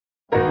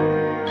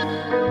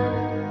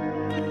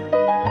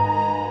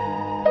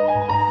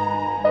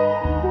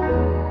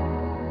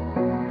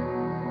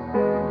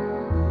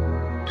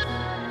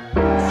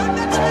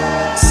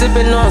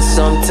sipping on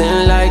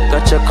something like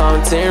got your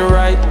counting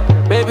right.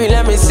 Baby,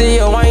 let me see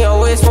you on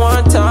your waist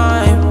one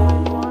time.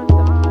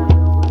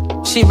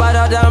 She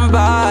better than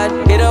bad,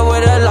 hit her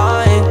with a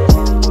line.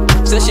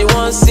 Say she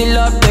wants to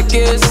love the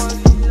kiss.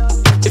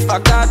 If I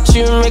got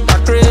you, make a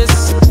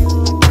craze.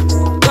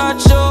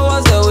 God show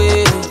us the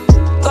way.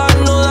 God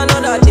knows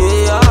another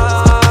day.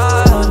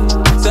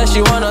 Say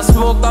she wanna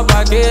smoke up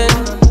again.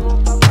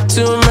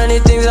 Too many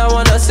things I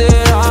wanna say.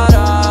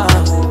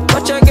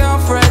 But your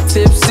girlfriend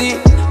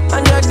tipsy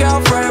and your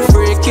girlfriend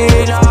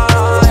freaking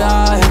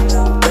out.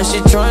 And she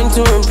trying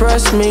to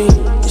impress me.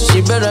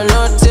 She better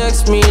not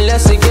text me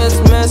unless it gets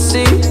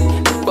messy.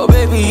 But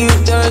baby, you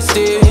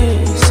thirsty,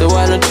 so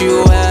why don't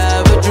you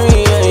have a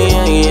dream?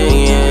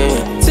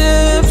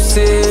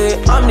 Tipsy,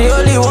 I'm the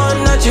only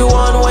one that you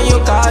want when you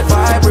got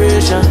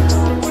vibration.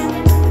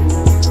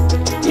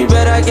 You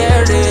better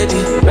get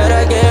ready,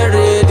 better get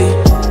ready.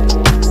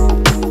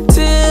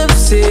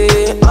 Tipsy,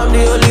 I'm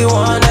the only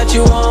one that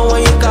you want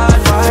when you got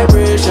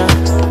vibration.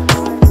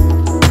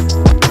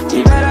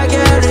 You better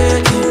get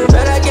ready,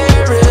 better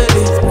get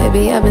ready.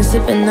 Baby, I've been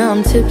sipping, now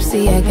I'm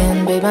tipsy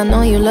again. Babe, I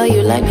know you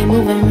like me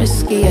moving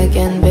risky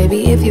again.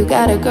 Baby, if you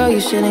got a girl, you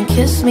shouldn't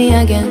kiss me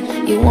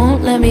again. You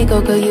won't let me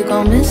go, cause you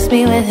gon' miss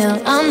me with him.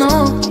 I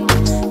know.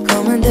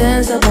 Come and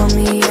dance up on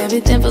me.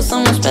 Everything feels so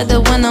much better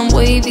when I'm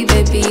wavy,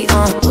 baby.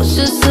 What's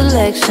your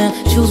selection?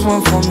 Choose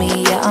one for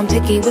me. Yeah, I'm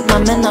picky with my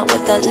men, not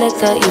with that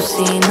liquor you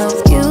see. No,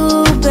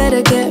 you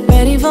better get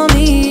ready for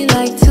me.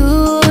 Like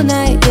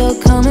tonight, you're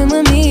coming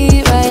with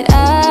me, right?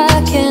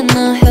 I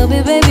cannot help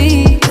it,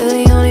 baby.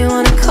 You're the only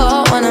one to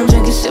call when I'm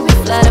drinking, should be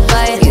flattered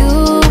by it.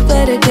 You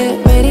better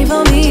get ready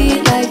for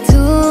me. Like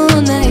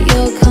tonight,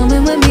 you're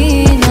coming with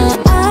me. Now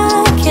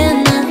I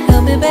cannot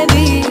help it,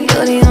 baby.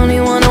 You're the only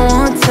one I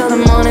want till the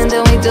morning,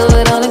 then we do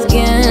it all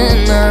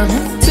again.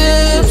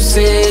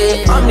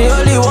 Tipsy, I'm the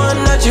only one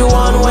that you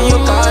want when you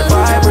got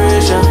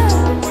vibration.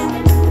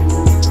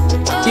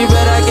 You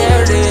better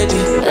get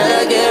ready,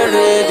 better get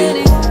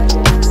ready.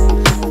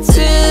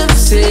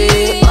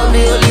 Tipsy, I'm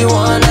the only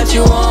one that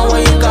you want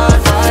when you got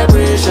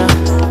vibration.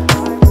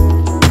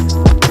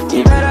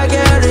 You better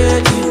get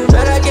ready,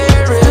 better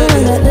get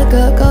ready. Let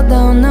liquor go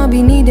down, I'll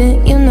be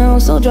needing, you know.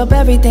 So drop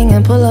everything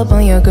and pull up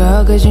on your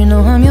girl, cause you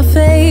know I'm your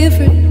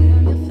favorite.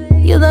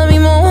 You love me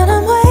more when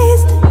I'm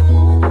wasted.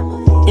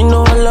 You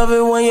know I love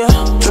it when you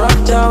drop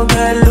down,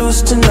 get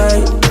loose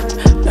tonight.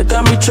 That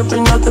got me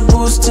tripping out the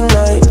boost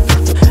tonight.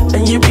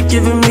 And you be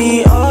giving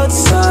me all the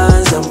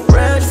signs, I'm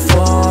ready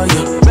for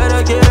you.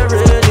 Better get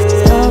ready.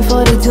 I'm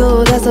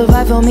 42, that's a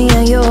vibe for me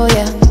and you,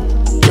 yeah.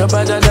 You're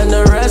better than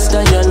the rest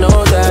and you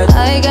know that.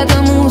 I got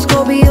the moves,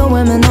 Scorpio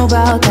women know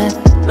about that.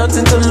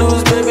 Nothing to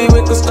lose, baby,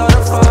 we could start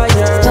a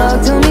fire.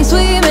 Talk to me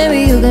sweet,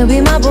 maybe you can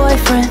be my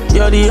boyfriend.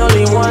 You're the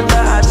only one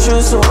that I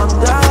choose, so I'm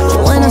down.